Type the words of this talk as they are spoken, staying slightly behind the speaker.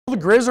The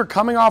Grizz are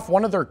coming off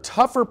one of their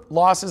tougher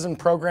losses in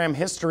program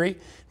history.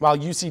 While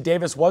UC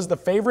Davis was the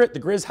favorite, the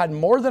Grizz had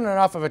more than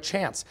enough of a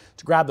chance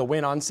to grab the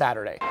win on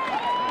Saturday.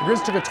 The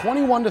Grizz took a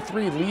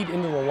 21-3 lead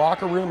into the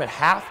locker room at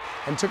half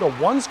and took a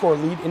one-score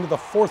lead into the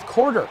fourth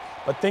quarter.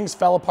 But things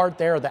fell apart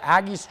there. The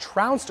Aggies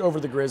trounced over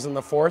the Grizz in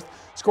the fourth,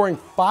 scoring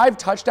 5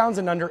 touchdowns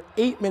in under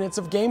 8 minutes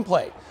of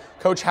gameplay.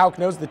 Coach Houck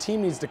knows the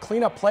team needs to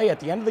clean up play at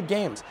the end of the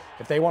games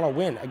if they want to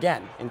win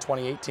again in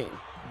 2018.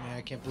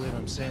 I can't believe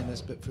I'm saying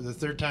this, but for the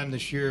third time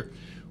this year,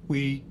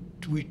 we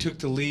took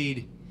the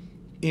lead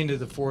into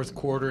the fourth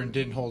quarter and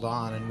didn't hold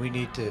on, and we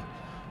need to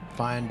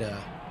find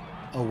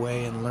a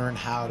way and learn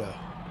how to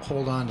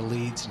hold on to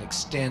leads and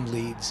extend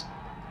leads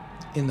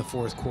in the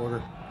fourth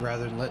quarter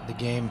rather than letting the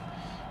game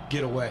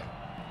get away.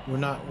 We're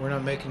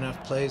not making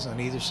enough plays on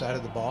either side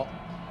of the ball,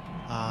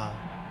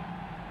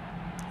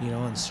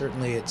 and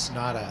certainly it's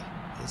not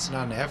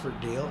an effort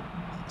deal.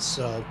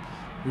 So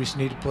we just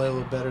need to play a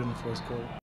little better in the fourth quarter.